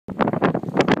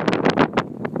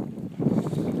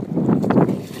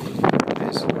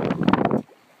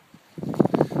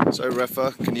So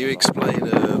Rafa, can you explain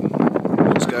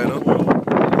what's going on?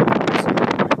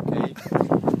 Okay,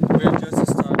 we're just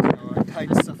starting our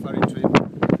kite safari trip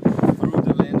through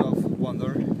the land of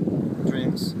wonder,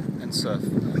 dreams and surf.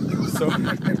 So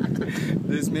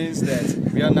this means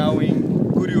that we are now in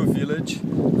Gurio village,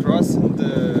 crossing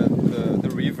the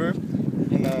river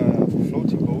in a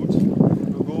floating boat.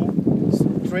 We'll go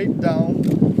straight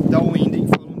downwind,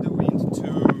 following the wind to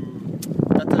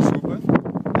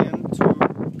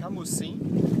Camocin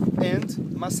and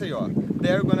Maceio.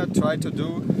 They're gonna try to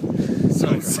do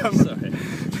some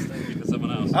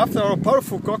someone else. After our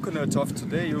powerful coconut of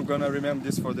today, you're gonna remember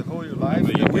this for the whole your life.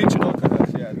 The witch coconut,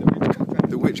 yeah, the witch coconut.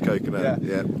 The witch coconut,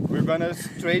 yeah. We're gonna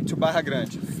straight to Barra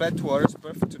Grande. Flat waters,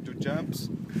 perfect to do jumps.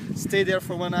 Stay there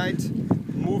for one night.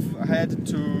 Move ahead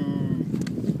to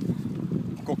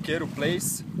Coqueiro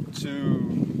place to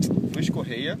Luis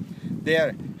Correia.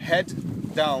 There, head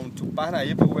down to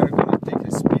Parnaíba. We're gonna take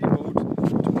a speedboat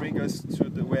to bring us to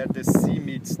where the sea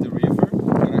meets the river.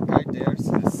 We're gonna kite there,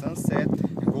 see the sunset,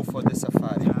 and go for the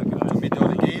safari. To meet the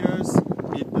alligators,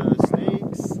 meet the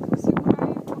snakes.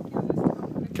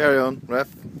 Carry on, Raf.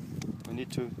 We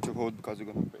need to hold because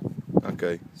we're gonna break.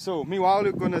 Okay. So, meanwhile,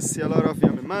 you're gonna see a lot of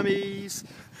yummy mummies,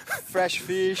 fresh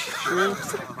fish,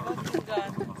 shrimps.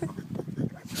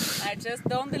 I just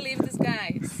don't believe these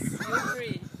guys. You're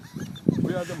free.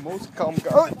 We are the most calm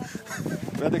guys.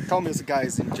 We are the calmest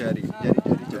guys in Jeri.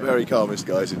 The very calmest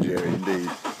guys in Jeri, indeed.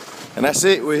 And that's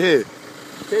it, we're here.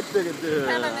 Take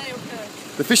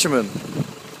The fisherman.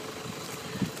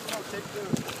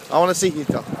 I want to see you.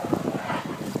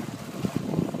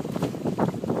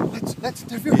 Let's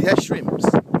interview. He has shrimps.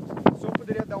 Só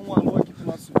poderia dar alô aqui pro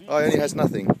nosso vídeo. Oh, he only has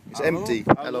nothing. It's empty.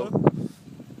 Hello.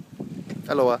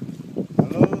 Hello. Alô.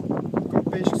 Qual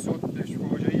peixe que o senhor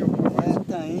pescou hoje aí? Alguma coisa?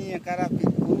 Tainha,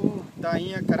 carapicu.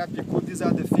 Tainha, carapicu. These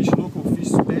are the fish, local fish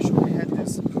special. We had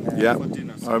this Yeah, for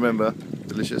dinner. I remember.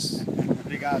 Delicious.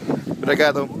 Obrigado.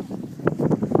 Obrigado.